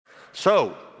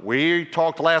So, we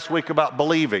talked last week about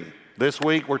believing. This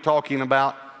week we're talking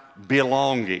about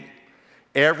belonging.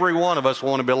 Every one of us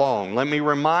want to belong. Let me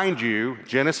remind you,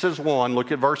 Genesis 1,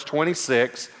 look at verse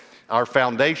 26, our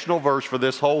foundational verse for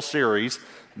this whole series.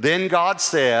 Then God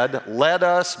said, let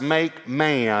us make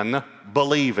man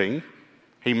believing.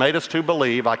 He made us to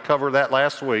believe. I covered that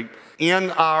last week.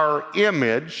 In our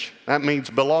image, that means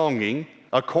belonging,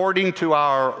 according to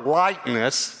our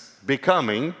likeness,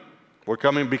 becoming. We're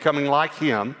becoming like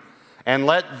him. And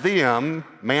let them,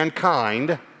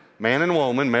 mankind, man and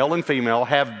woman, male and female,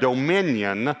 have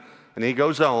dominion. And he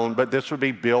goes on, but this would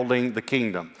be building the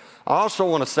kingdom. I also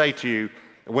want to say to you,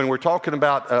 when we're talking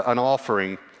about an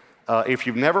offering, if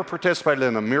you've never participated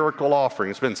in a miracle offering,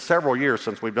 it's been several years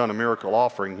since we've done a miracle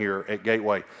offering here at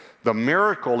Gateway. The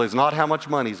miracle is not how much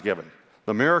money is given.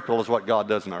 The miracle is what God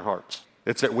does in our hearts.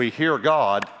 It's that we hear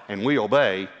God and we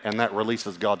obey, and that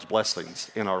releases God's blessings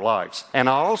in our lives. And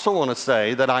I also want to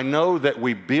say that I know that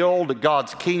we build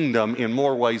God's kingdom in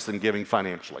more ways than giving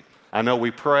financially. I know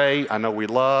we pray, I know we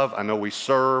love, I know we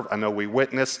serve, I know we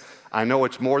witness. I know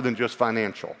it's more than just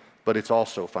financial, but it's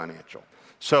also financial.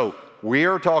 So we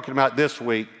are talking about this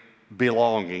week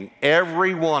belonging.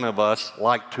 Every one of us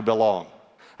like to belong.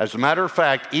 As a matter of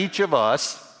fact, each of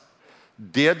us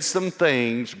did some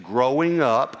things growing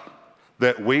up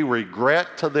that we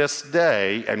regret to this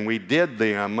day, and we did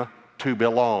them to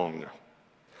belong.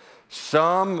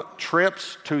 Some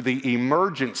trips to the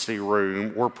emergency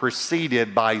room were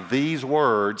preceded by these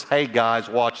words, hey guys,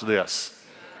 watch this.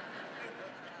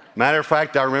 Matter of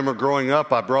fact, I remember growing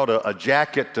up, I brought a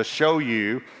jacket to show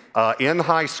you in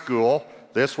high school.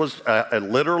 This was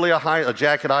literally a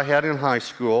jacket I had in high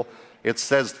school. It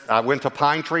says, I went to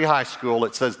Pine Tree High School.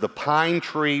 It says the Pine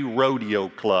Tree Rodeo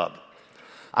Club.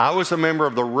 I was a member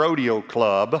of the rodeo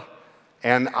club,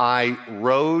 and I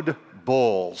rode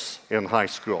bulls in high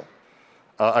school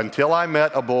until I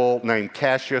met a bull named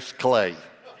Cassius Clay,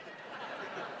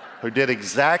 who did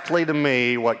exactly to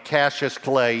me what Cassius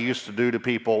Clay used to do to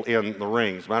people in the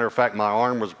rings. Matter of fact, my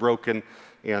arm was broken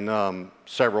in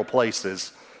several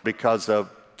places because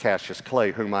of Cassius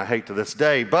Clay, whom I hate to this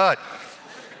day. But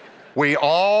we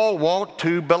all want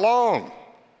to belong.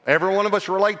 Every one of us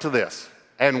relate to this.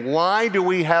 And why do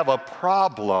we have a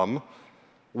problem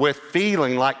with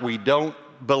feeling like we don't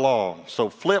belong?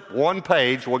 So flip one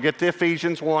page. We'll get to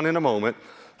Ephesians 1 in a moment.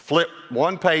 Flip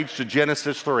one page to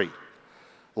Genesis 3.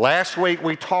 Last week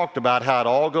we talked about how it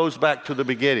all goes back to the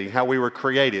beginning, how we were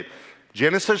created.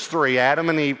 Genesis 3, Adam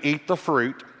and Eve eat the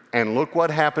fruit, and look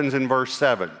what happens in verse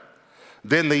 7.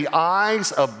 Then the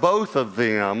eyes of both of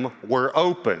them were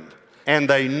opened, and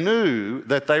they knew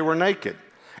that they were naked.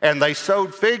 And they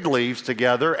sewed fig leaves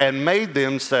together and made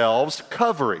themselves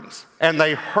coverings. And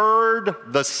they heard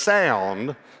the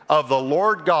sound of the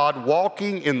Lord God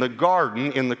walking in the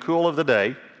garden in the cool of the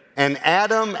day. And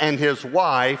Adam and his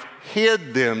wife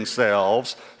hid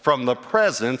themselves from the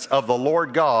presence of the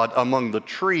Lord God among the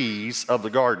trees of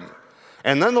the garden.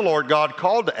 And then the Lord God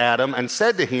called to Adam and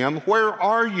said to him, where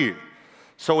are you?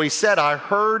 So he said, I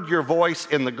heard your voice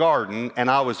in the garden,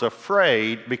 and I was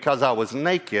afraid because I was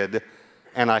naked,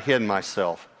 and I hid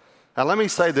myself. Now let me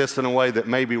say this in a way that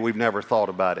maybe we've never thought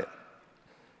about it.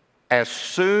 As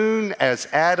soon as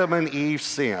Adam and Eve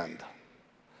sinned,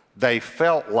 they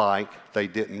felt like they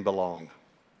didn't belong.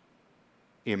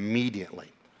 Immediately.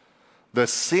 The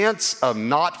sense of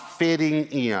not fitting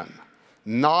in,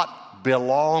 not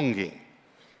belonging.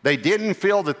 They didn't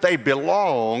feel that they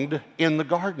belonged in the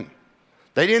garden.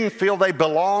 They didn't feel they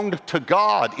belonged to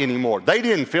God anymore. They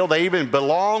didn't feel they even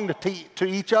belonged to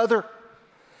each other.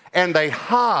 And they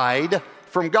hide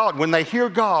from God. When they hear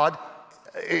God,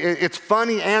 it's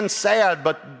funny and sad,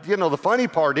 but you know, the funny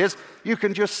part is you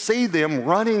can just see them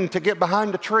running to get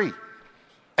behind a tree,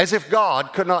 as if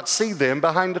God could not see them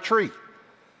behind the tree.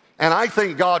 And I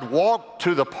think God walked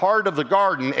to the part of the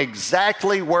garden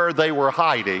exactly where they were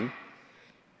hiding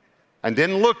and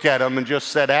didn't look at them and just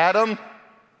said, Adam,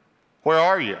 where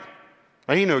are you?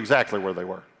 And he knew exactly where they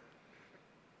were.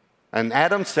 And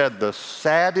Adam said the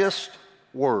saddest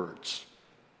words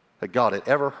that God had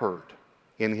ever heard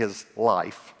in his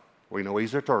life. We know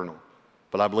he's eternal,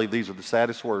 but I believe these are the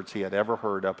saddest words he had ever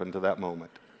heard up until that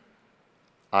moment.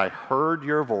 I heard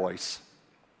your voice,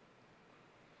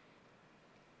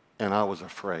 and I was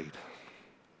afraid.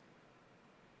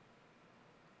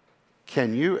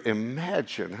 Can you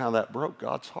imagine how that broke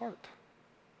God's heart?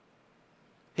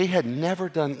 He had never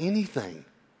done anything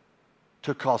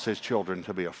to cause his children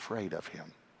to be afraid of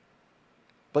him.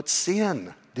 But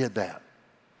sin did that.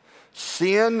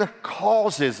 Sin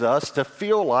causes us to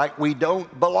feel like we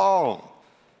don't belong.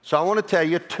 So I want to tell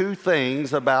you two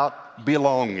things about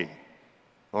belonging.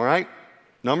 All right?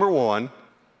 Number one,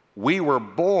 we were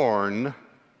born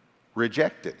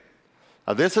rejected.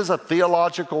 Now, this is a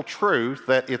theological truth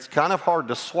that it's kind of hard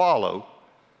to swallow,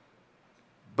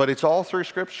 but it's all through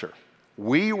Scripture.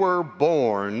 We were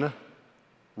born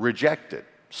rejected,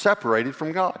 separated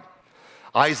from God.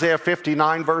 Isaiah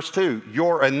 59 verse 2,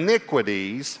 your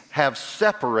iniquities have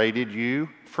separated you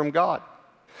from God.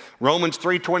 Romans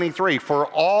 3:23, for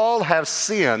all have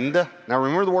sinned, now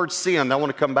remember the word sinned, I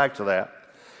want to come back to that,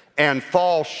 and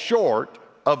fall short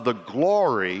of the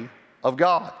glory of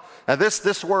God. Now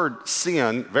this word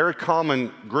sin, very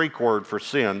common Greek word for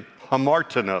sin,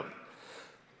 hamartano,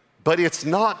 but it's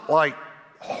not like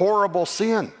horrible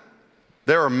sin.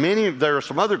 There are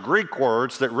some other Greek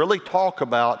words that really talk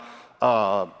about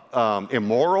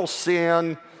immoral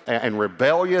sin and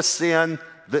rebellious sin.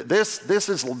 This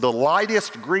is the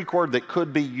lightest Greek word that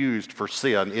could be used for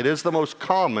sin. It is the most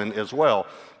common as well,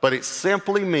 but it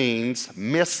simply means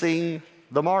missing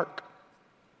the mark.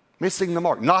 Missing the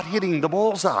mark, not hitting the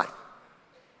bullseye,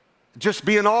 just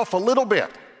being off a little bit.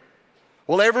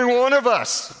 Well, every one of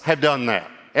us have done that.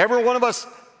 Every one of us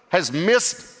has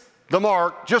missed the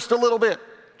mark just a little bit,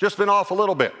 just been off a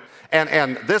little bit.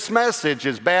 And this message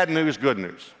is bad news, good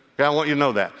news. Okay, I want you to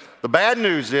know that. The bad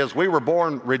news is we were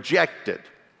born rejected.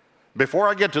 Before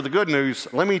I get to the good news,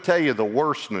 let me tell you the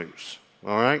worst news,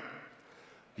 all right?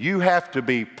 You have to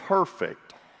be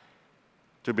perfect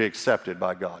to be accepted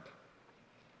by God.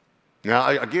 Now,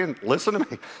 again, listen to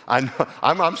me.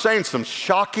 I'm saying some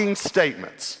shocking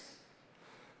statements,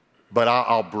 but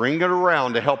I'll bring it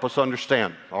around to help us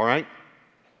understand, all right?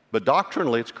 But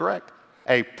doctrinally, it's correct.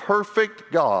 A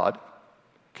perfect God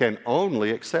can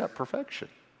only accept perfection.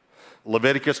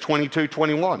 Leviticus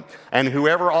 22:21, and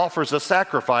whoever offers a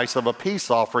sacrifice of a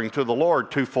peace offering to the Lord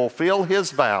to fulfill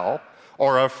his vow,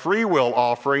 or a free will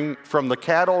offering from the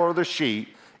cattle or the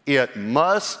sheep, it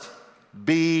must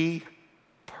be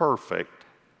perfect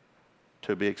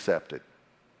to be accepted.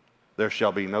 There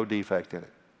shall be no defect in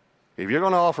it. If you're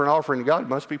going to offer an offering to God, it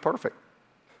must be perfect.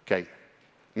 Okay,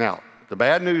 now, the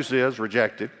bad news is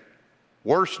rejected.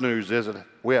 Worst news is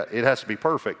it has to be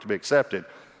perfect to be accepted.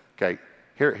 Okay,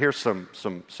 here's some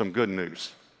good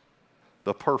news.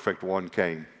 The perfect one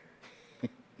came.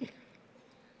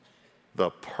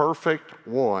 The perfect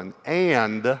one.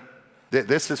 And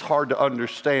this is hard to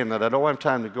understand, that I don't have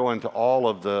time to go into all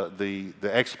of the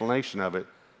explanation of it.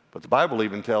 But the Bible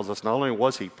even tells us not only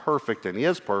was he perfect and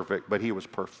is perfect, but he was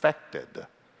perfected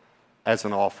as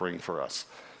an offering for us.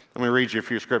 Let me read you a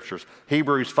few scriptures.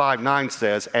 Hebrews 5:9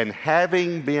 says, and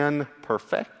having been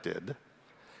perfected,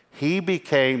 he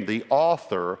became the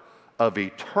author of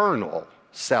eternal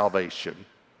salvation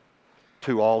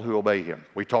to all who obey him.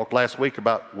 We talked last week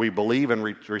about we believe and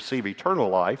receive eternal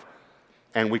life,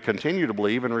 and we continue to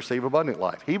believe and receive abundant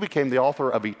life. He became the author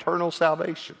of eternal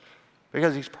salvation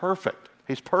because he's perfect.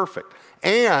 He's perfect.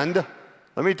 And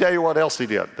let me tell you what else he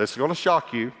did. This is going to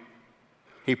shock you.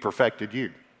 He perfected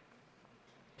you.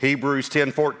 Hebrews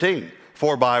 10:14,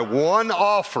 for by one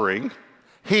offering,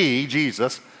 he,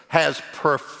 Jesus, has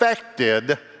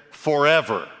perfected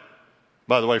forever.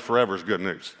 By the way, forever is good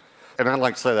news. And I'd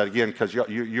like to say that again because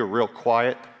you're real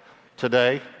quiet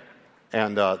today,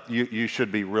 and you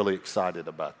should be really excited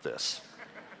about this.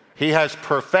 He has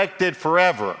perfected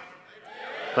forever.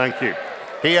 Thank you.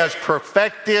 He has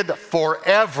perfected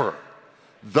forever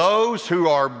those who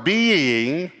are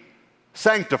being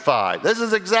sanctified. This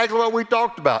is exactly what we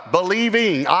talked about.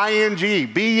 Believing,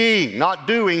 ing, being, not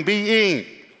doing, being.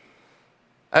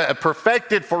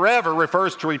 Perfected forever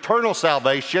refers to eternal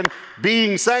salvation.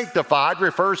 Being sanctified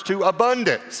refers to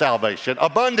abundant salvation,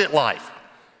 abundant life.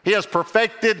 He has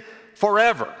perfected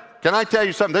forever. Can I tell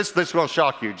you something? This is going to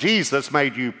shock you. Jesus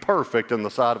made you perfect in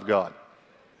the sight of God.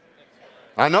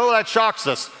 I know that shocks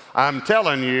us. I'm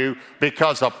telling you,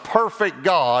 because a perfect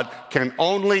God can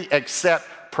only accept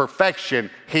perfection.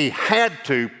 He had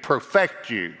to perfect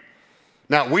you.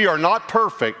 Now, we are not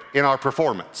perfect in our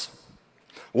performance.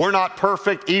 We're not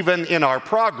perfect even in our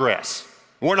progress.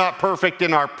 We're not perfect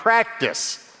in our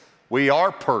practice. We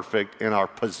are perfect in our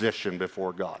position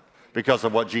before God because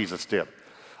of what Jesus did.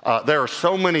 There are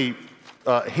so many,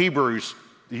 Hebrews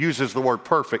uses the word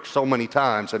perfect so many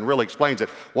times and really explains it.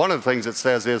 One of the things it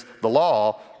says is the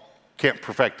law can't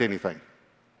perfect anything.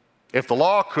 If the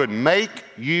law could make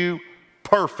you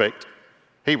perfect,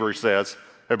 Hebrews says,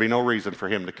 there'd be no reason for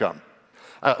him to come.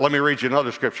 Let me read you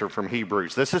another scripture from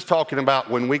Hebrews. This is talking about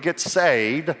when we get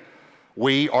saved,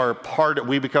 we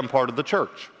become part of the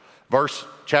church.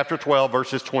 Chapter 12,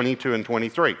 verses 22 and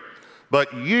 23.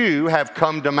 But you have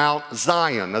come to Mount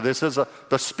Zion. Now this is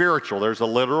the spiritual. There's a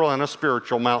literal and a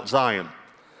spiritual Mount Zion.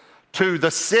 To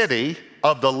the city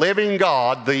of the living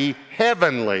God, the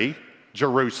heavenly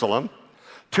Jerusalem,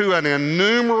 to an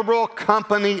innumerable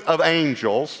company of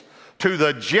angels, to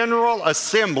the general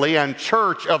assembly and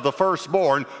church of the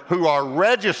firstborn who are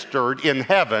registered in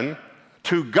heaven,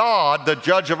 to God, the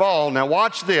judge of all. Now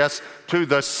watch this, to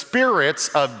the spirits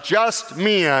of just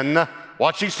men,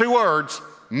 watch these two words,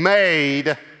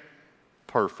 made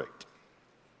perfect.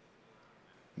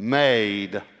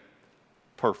 Made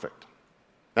perfect.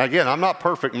 Now again, I'm not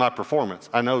perfect in my performance.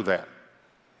 I know that.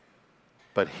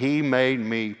 But he made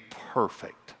me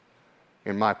perfect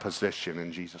in my position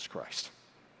in Jesus Christ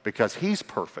because he's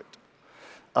perfect.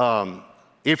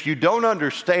 If you don't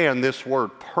understand this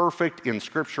word perfect in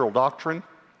scriptural doctrine,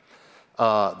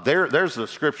 there's a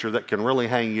scripture that can really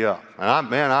hang you up. And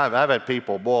I've had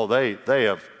people, boy, they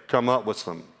have come up with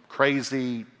some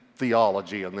crazy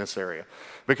theology in this area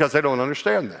because they don't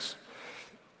understand this.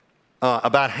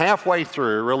 About halfway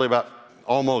through, really about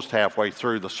almost halfway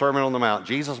through the Sermon on the Mount,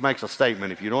 Jesus makes a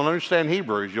statement. If you don't understand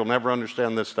Hebrews, you'll never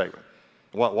understand this statement.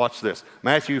 Watch this.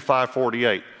 Matthew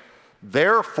 5:48.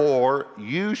 Therefore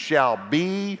you shall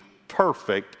be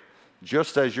perfect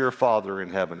just as your Father in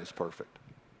heaven is perfect.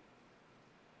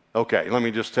 Okay, let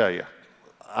me just tell you,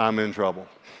 I'm in trouble.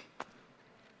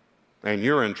 And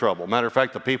you're in trouble. Matter of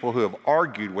fact, the people who have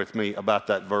argued with me about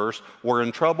that verse were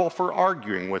in trouble for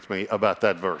arguing with me about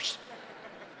that verse.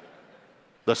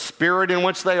 The spirit in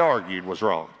which they argued was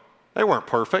wrong. They weren't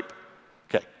perfect.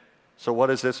 Okay, so what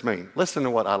does this mean? Listen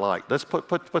to what I like. Let's put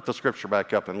the scripture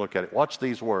back up and look at it. Watch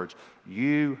these words.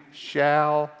 You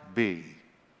shall be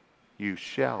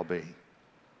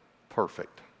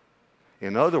perfect.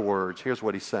 In other words, here's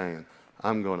what he's saying.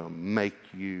 I'm going to make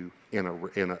you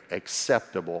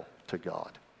acceptable to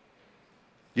God.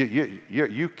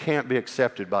 You can't be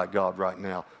accepted by God right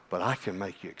now, but I can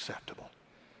make you acceptable.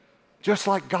 Just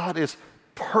like God is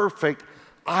perfect,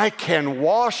 I can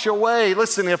wash away.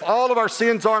 Listen, if all of our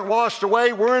sins aren't washed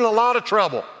away, we're in a lot of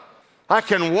trouble. I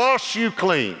can wash you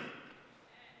clean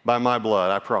by my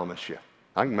blood, I promise you.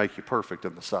 I can make you perfect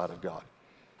in the sight of God.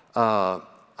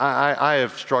 I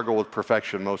have struggled with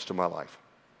perfection most of my life.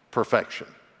 Perfection.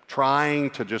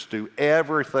 Trying to just do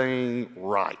everything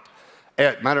right.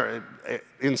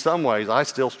 In some ways, I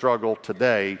still struggle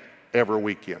today every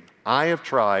weekend. I have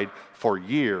tried for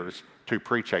years to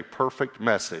preach a perfect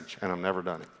message, and I've never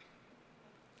done it.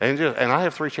 And I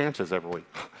have 3 chances every week.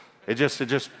 It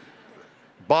just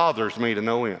bothers me to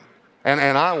no end.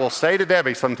 And I will say to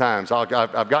Debbie sometimes, I've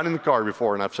gotten in the car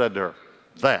before, and I've said to her,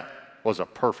 that was a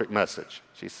perfect message.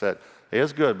 She said, it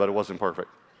is good, but it wasn't perfect.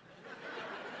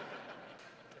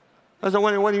 I said,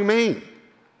 what do you mean?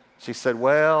 She said,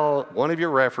 well, one of your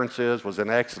references was in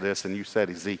Exodus, and you said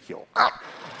Ezekiel.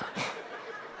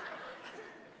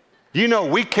 You know,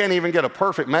 we can't even get a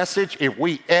perfect message if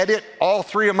we edit all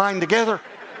 3 of mine together.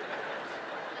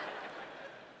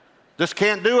 Just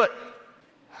can't do it.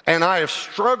 And I have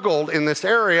struggled in this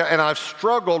area, and I've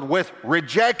struggled with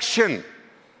rejection.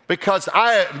 Because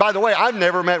by the way, I've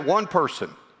never met one person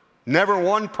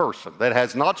that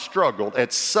has not struggled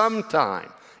at some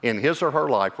time in his or her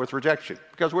life with rejection.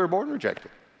 Because we were born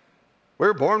rejected. We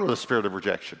were born with a spirit of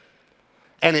rejection.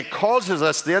 And it causes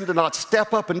us then to not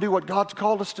step up and do what God's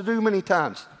called us to do many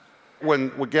times. When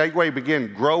Gateway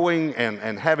began growing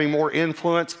and having more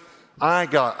influence, I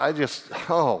was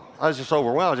just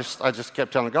overwhelmed. I just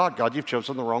kept telling God, you've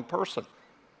chosen the wrong person.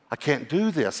 I can't do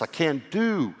this. I can't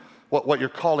do what you're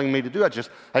calling me to do. I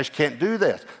just can't do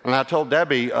this. And I told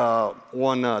Debbie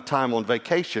one time on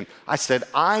vacation, I said,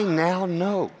 I now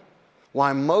know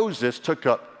why Moses took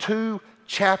up 2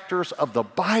 chapters of the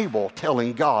Bible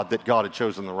telling God that God had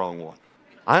chosen the wrong one.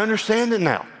 I understand it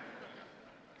now.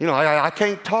 You know, I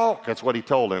can't talk. That's what he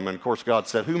told him. And of course, God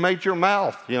said, who made your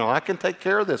mouth? You know, I can take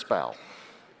care of this, pal.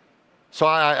 So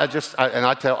I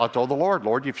told the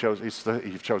Lord, you've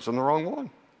chosen the wrong one.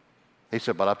 He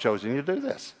said, but I've chosen you to do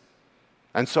this.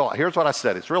 And so here's what I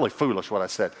said. It's really foolish what I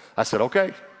said. I said,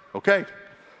 okay.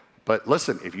 But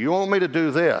listen, if you want me to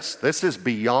do this is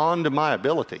beyond my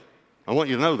ability. I want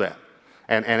you to know that.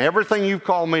 And everything you've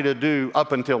called me to do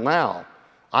up until now,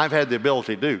 I've had the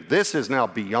ability to do. This is now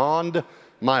beyond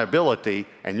my ability,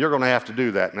 and you're going to have to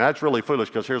do that. And that's really foolish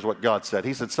because here's what God said.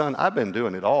 He said, son, I've been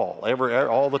doing it all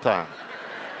the time.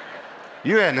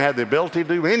 You hadn't had the ability to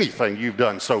do anything you've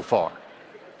done so far.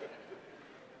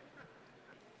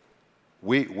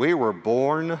 We were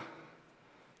born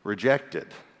rejected.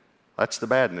 That's the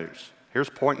bad news. Here's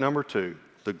point number 2.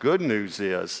 The good news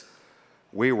is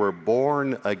we were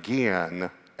born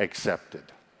again accepted.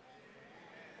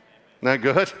 Isn't that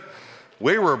good?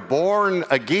 We were born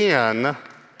again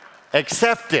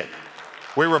accepted.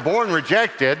 We were born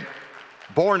rejected,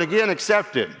 Born again,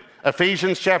 accepted.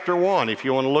 Ephesians chapter 1, if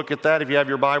you want to look at that, if you have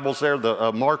your Bibles there,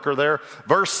 the marker there.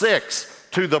 Verse 6,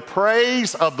 to the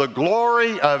praise of the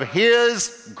glory of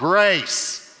his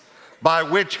grace, by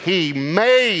which he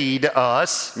made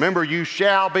us. Remember, you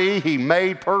shall be, he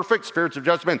made perfect, spirits of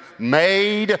judgment,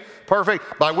 made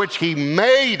perfect, by which he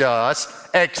made us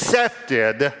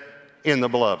accepted in the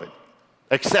beloved.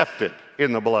 Accepted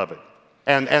in the beloved.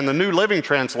 And the New Living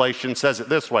Translation says it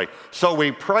this way. So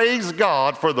we praise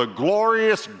God for the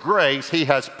glorious grace he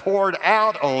has poured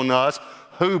out on us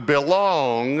who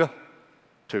belong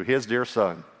to his dear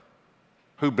Son.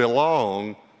 Who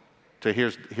belong to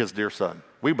his dear Son.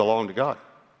 We belong to God.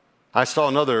 I saw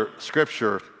another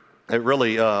scripture that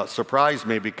really surprised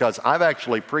me because I've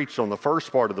actually preached on the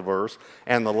first part of the verse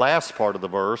and the last part of the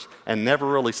verse and never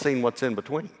really seen what's in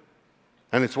between.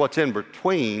 And it's what's in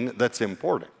between that's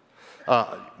important.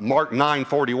 Mark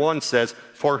 9:41 says,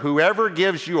 for whoever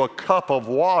gives you a cup of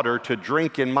water to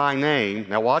drink in my name,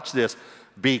 now watch this,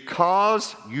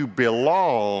 because you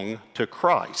belong to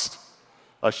Christ,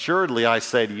 assuredly I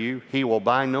say to you, he will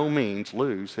by no means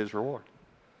lose his reward.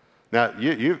 Now,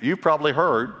 you've probably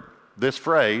heard this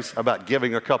phrase about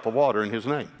giving a cup of water in his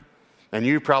name. And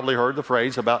you've probably heard the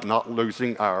phrase about not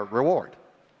losing our reward.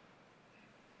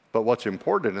 But what's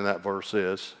important in that verse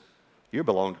is you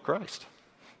belong to Christ.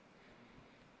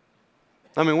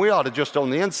 I mean, we ought to just on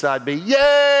the inside be,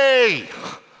 yay!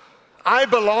 I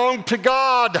belong to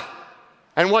God.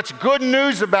 And what's good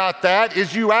news about that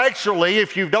is you actually,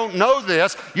 if you don't know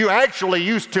this, you actually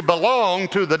used to belong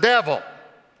to the devil.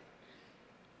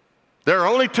 There are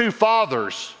only two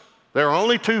fathers. There are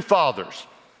only two fathers.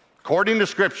 According to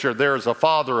Scripture, there is a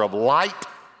father of light,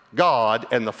 God,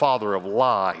 and the father of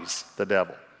lies, the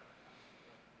devil.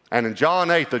 And in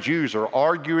John 8, the Jews are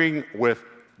arguing with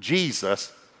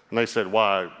Jesus, and they said,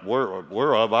 why,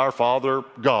 we're of our father,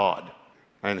 God.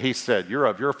 And he said, you're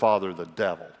of your father, the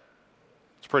devil.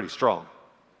 It's pretty strong.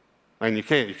 And you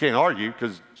can't argue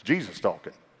because it's Jesus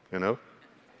talking, you know.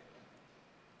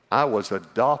 I was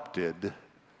adopted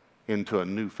into a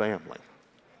new family.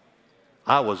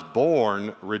 I was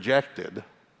born rejected,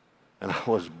 and I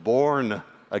was born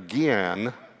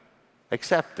again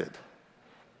accepted.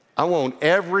 I want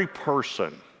every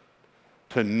person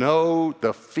to know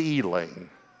the feeling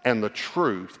and the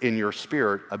truth in your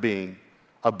spirit of being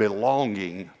a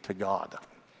belonging to God.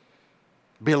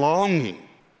 Belonging.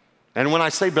 And when I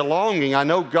say belonging, I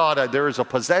know God, there is a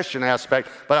possession aspect,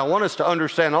 but I want us to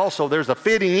understand also there's a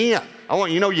fitting in. I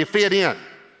want you to know you fit in.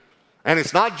 And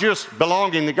it's not just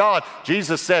belonging to God.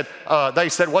 Jesus said, they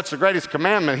said, what's the greatest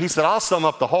commandment? He said, I'll sum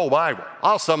up the whole Bible.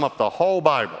 I'll sum up the whole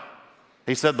Bible.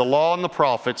 He said, the law and the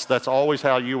prophets, that's always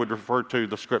how you would refer to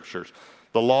the scriptures.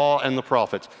 The law and the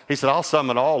prophets. He said, I'll sum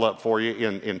it all up for you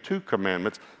in two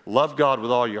commandments. Love God with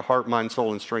all your heart, mind,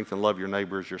 soul, and strength, and love your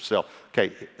neighbor as yourself.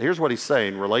 Okay, here's what he's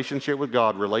saying. Relationship with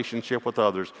God, relationship with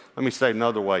others. Let me say it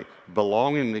another way.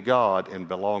 Belonging to God and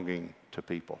belonging to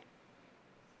people.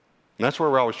 And that's where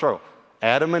we always struggle.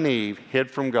 Adam and Eve hid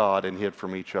from God and hid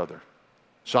from each other.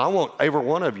 So I want every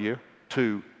one of you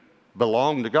to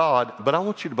belong to God, but I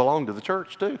want you to belong to the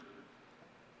church too.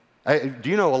 Do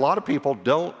you know a lot of people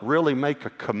don't really make a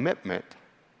commitment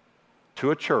to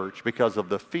a church because of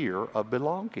the fear of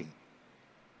belonging?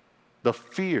 The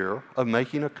fear of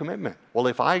making a commitment. Well,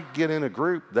 if I get in a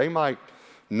group, they might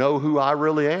know who I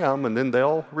really am and then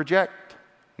they'll reject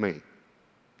me.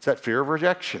 It's that fear of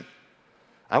rejection.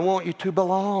 I want you to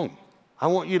belong. I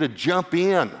want you to jump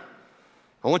in.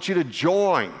 I want you to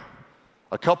join.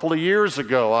 A couple of years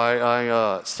ago,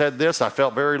 I said this. I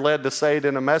felt very led to say it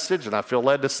in a message, and I feel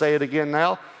led to say it again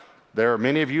now. There are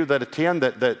many of you that attend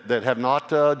that have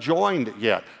not joined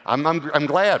yet. I'm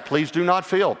glad. Please do not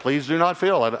feel. Please do not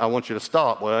feel. I want you to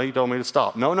stop. Well, he told me to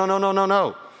stop. No. I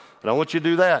don't want you to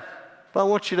do that. But I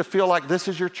want you to feel like this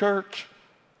is your church.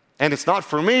 And it's not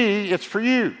for me, it's for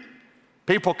you.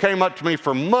 People came up to me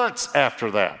for months after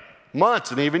that.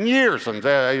 Months and even years, and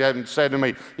said to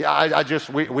me, yeah,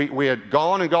 we had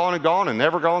gone and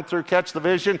never gone through Catch the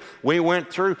Vision. We went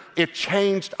through. It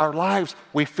changed our lives.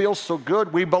 We feel so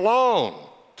good. We belong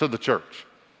to the church.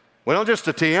 We don't just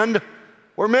attend.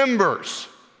 We're members.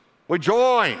 We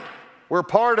join. We're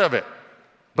part of it.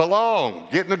 Belong.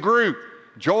 Get in a group.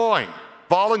 Join.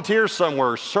 Volunteer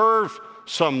somewhere. Serve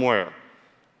somewhere.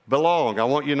 Belong. I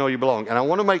want you to know you belong. And I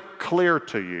want to make clear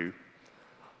to you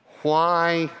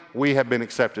why we have been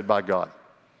accepted by God.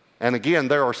 And again,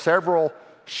 there are several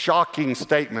shocking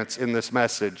statements in this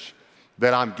message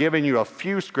that I'm giving you a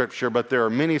few scripture, but there are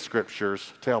many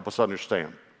scriptures to help us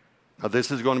understand. Now, this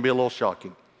is going to be a little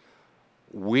shocking.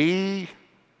 We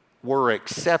were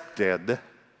accepted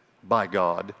by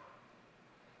God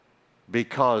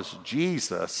because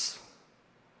Jesus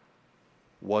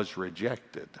was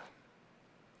rejected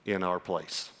in our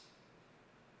place.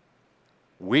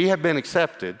 We have been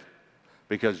accepted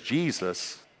because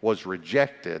Jesus was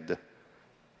rejected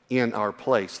in our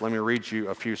place. Let me read you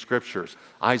a few scriptures.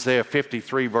 Isaiah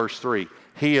 53, verse 3.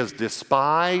 He is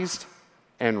despised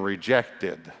and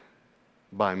rejected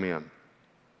by men.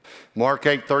 Mark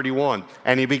 8:31.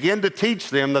 And he began to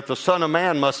teach them that the Son of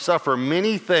Man must suffer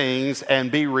many things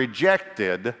and be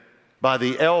rejected by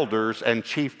the elders and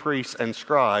chief priests and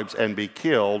scribes and be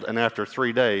killed, and after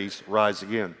 3 days rise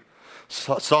again.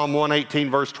 Psalm 118,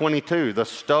 verse 22. The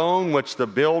stone which the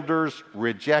builders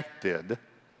rejected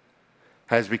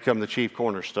has become the chief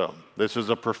cornerstone. This is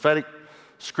a prophetic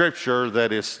scripture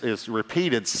that is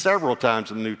repeated several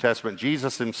times in the New Testament.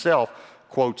 Jesus himself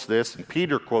quotes this, and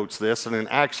Peter quotes this, and in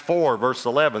Acts 4, verse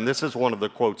 11, this is one of the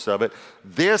quotes of it.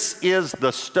 This is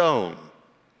the stone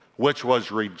which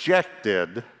was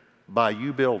rejected by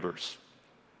you builders,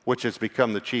 which has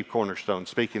become the chief cornerstone,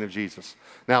 speaking of Jesus.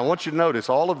 Now, I want you to notice,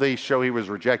 all of these show he was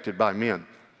rejected by men.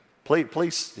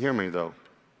 Please hear me, though.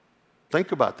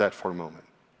 Think about that for a moment.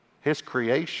 His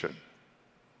creation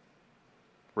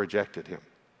rejected him.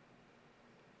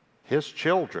 His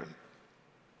children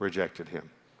rejected him.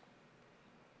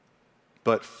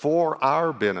 But for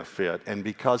our benefit, and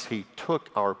because he took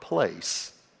our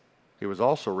place, he was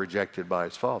also rejected by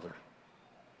his Father.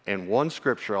 And one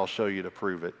scripture I'll show you to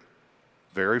prove it,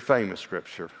 very famous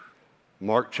scripture.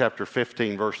 Mark chapter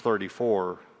 15, verse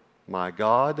 34. My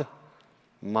God,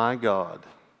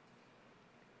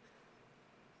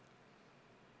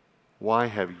 why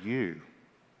have you,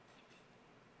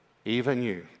 even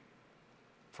you,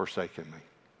 forsaken me,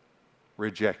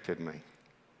 rejected me?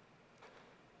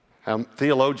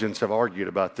 Theologians have argued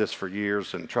about this for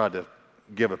years and tried to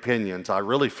give opinions. I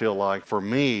really feel like, for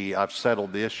me, I've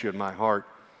settled the issue in my heart.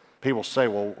 People say,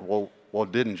 well,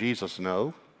 didn't Jesus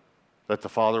know that the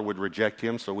Father would reject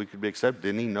him so we could be accepted?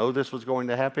 Didn't he know this was going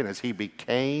to happen as he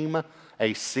became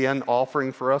a sin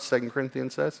offering for us, 2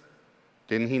 Corinthians says?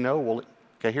 Didn't he know? Well,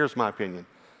 okay, here's my opinion.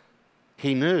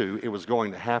 He knew it was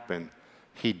going to happen.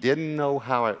 He didn't know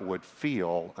how it would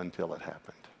feel until it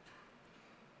happened.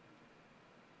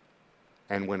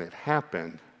 And when it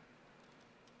happened,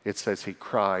 it says he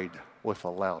cried with a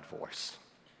loud voice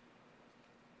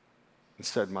and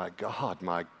said, my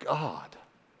God,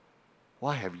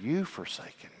 why have you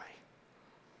forsaken me?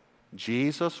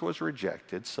 Jesus was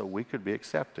rejected so we could be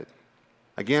accepted.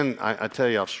 Again, I tell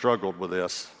you, I've struggled with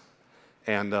this.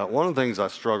 And one of the things I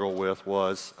struggled with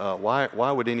was, why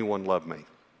would anyone love me?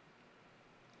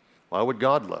 Why would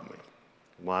God love me?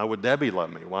 Why would Debbie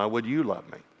love me? Why would you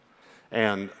love me?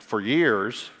 And for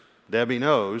years, Debbie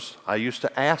knows, I used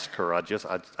to ask her,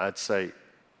 I'd say,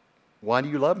 why do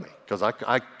you love me? Because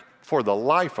I, for the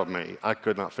life of me, I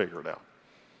could not figure it out.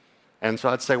 And so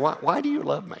I'd say, why do you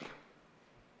love me?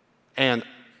 And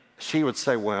she would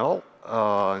say, well,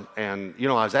 and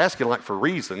I was asking like for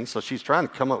reasons, so she's trying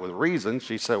to come up with reasons.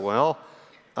 She said, well,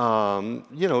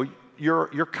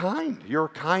 you're kind. You're a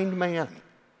kind man.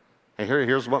 And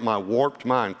here's what my warped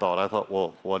mind thought. I thought,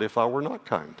 well, what if I were not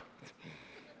kind?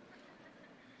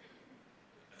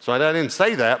 So I didn't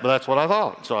say that, but that's what I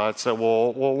thought. So I said,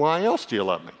 well, why else do you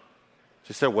love me?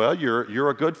 She said, well, you're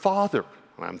a good father.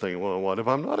 And I'm thinking, well, what if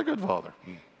I'm not a good father?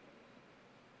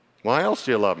 Why else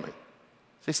do you love me?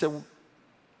 She said,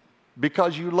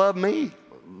 because you love me.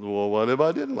 Well, what if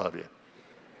I didn't love you?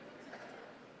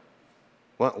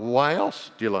 Well, why else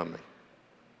do you love me?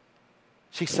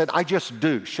 She said, I just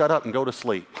do. Shut up and go to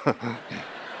sleep.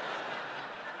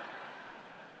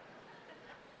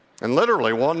 And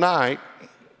literally one night,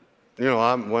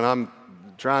 when I'm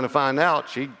trying to find out,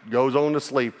 she goes on to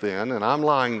sleep then, and I'm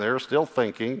lying there still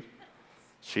thinking,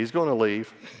 she's going to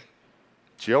leave.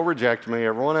 She'll reject me.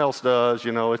 Everyone else does.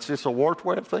 It's just a warped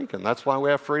way of thinking. That's why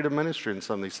we have freedom ministry and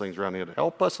some of these things around here to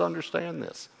help us understand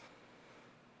this.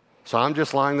 So I'm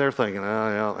just lying there thinking,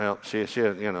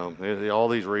 she all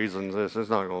these reasons, this is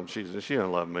not going. She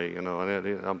doesn't love me, and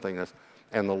I'm thinking this.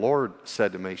 And the Lord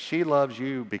said to me, she loves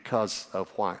you because of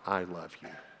why I love you.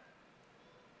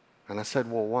 And I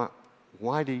said, well,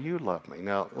 why do you love me?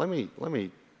 Now, let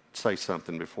me say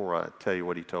something before I tell you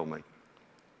what he told me.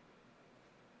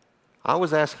 I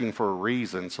was asking for a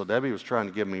reason, so Debbie was trying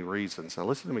to give me reasons. Now,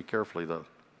 listen to me carefully, though.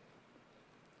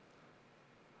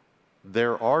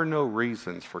 There are no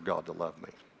reasons for God to love me.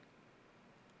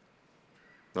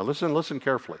 Now, listen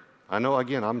carefully. I know,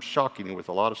 again, I'm shocking you with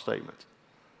a lot of statements.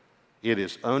 It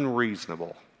is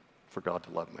unreasonable for God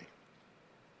to love me.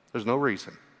 There's no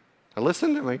reason. Now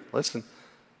listen to me, listen.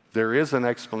 There is an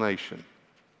explanation.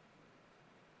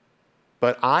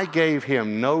 but I gave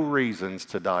him no reasons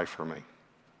to die for me.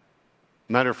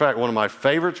 Matter of fact, one of my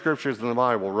favorite scriptures in the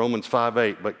Bible, Romans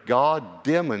 5:8, but God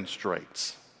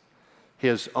demonstrates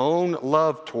his own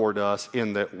love toward us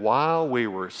in that while we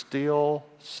were still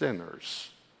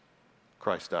sinners,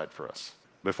 Christ died for us.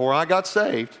 Before I got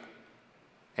saved,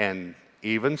 and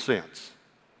even since,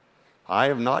 I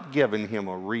have not given him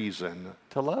a reason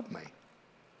to love me.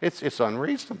 It's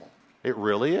unreasonable. It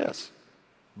really is.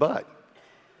 But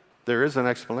there is an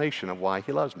explanation of why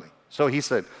he loves me. So he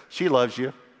said, she loves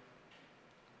you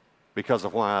because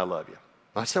of why I love you.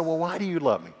 I said, well, why do you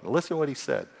love me? Well, listen to what he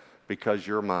said. Because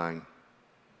you're mine.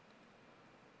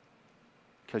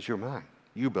 Because you're mine.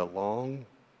 You belong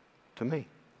to me.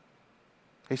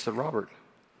 He said, Robert,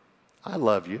 I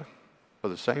love you for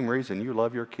the same reason you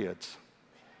love your kids.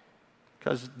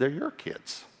 Because they're your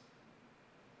kids.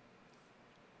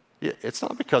 It's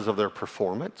not because of their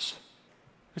performance.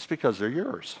 It's because they're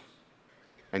yours.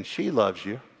 And she loves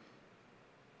you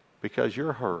because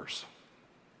you're hers.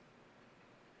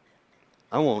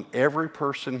 I want every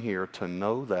person here to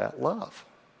know that love.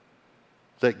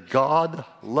 That God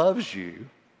loves you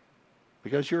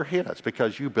because you're his,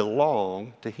 because you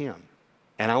belong to him.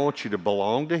 And I want you to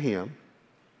belong to him.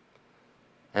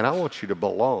 And I want you to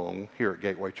belong here at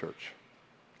Gateway Church.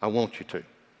 I want you to.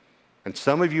 And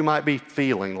some of you might be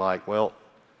feeling like, well,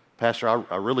 Pastor,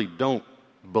 I really don't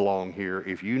belong here.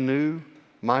 If you knew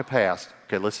my past,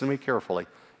 okay, listen to me carefully.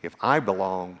 If I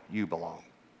belong, you belong.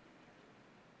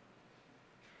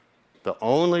 The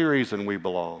only reason we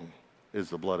belong is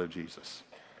the blood of Jesus.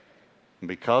 And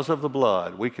because of the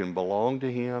blood, we can belong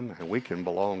to him and we can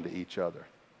belong to each other.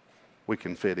 We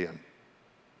can fit in.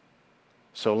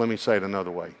 So let me say it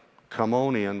another way. Come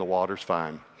on in, the water's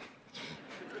fine.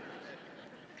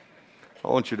 I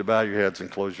want you to bow your heads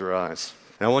and close your eyes.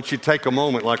 And I want you to take a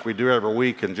moment like we do every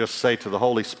week and just say to the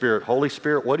Holy Spirit, Holy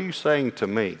Spirit, what are you saying to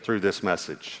me through this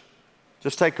message?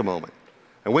 Just take a moment.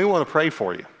 And we want to pray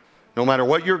for you. No matter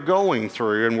what you're going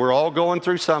through, and we're all going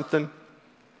through something,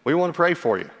 we want to pray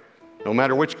for you. No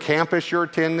matter which campus you're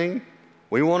attending,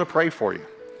 we want to pray for you.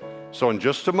 So in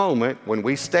just a moment, when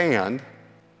we stand,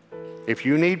 if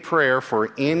you need prayer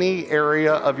for any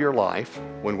area of your life,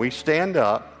 when we stand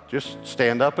up, just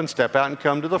stand up and step out and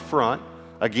come to the front.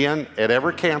 Again, at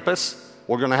every campus,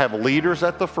 we're going to have leaders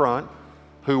at the front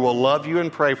who will love you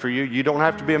and pray for you. You don't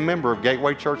have to be a member of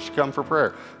Gateway Church to come for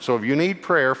prayer. So if you need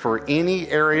prayer for any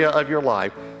area of your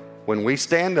life, when we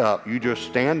stand up, you just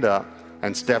stand up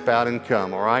and step out and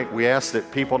come, all right? We ask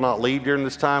that people not leave during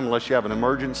this time unless you have an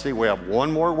emergency. We have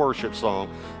one more worship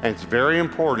song, and it's very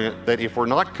important that if we're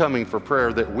not coming for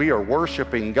prayer, that we are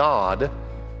worshiping God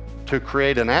to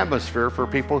create an atmosphere for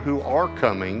people who are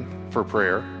coming for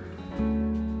prayer.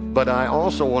 But I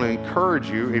also want to encourage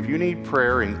you, if you need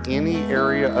prayer in any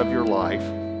area of your life,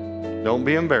 don't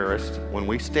be embarrassed. When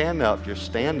we stand up, just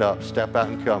stand up, step out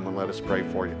and come and let us pray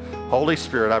for you. Holy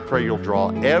Spirit, I pray you'll draw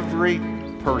every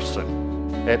person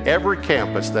at every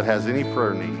campus that has any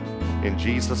prayer need. In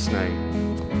Jesus'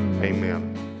 name, amen.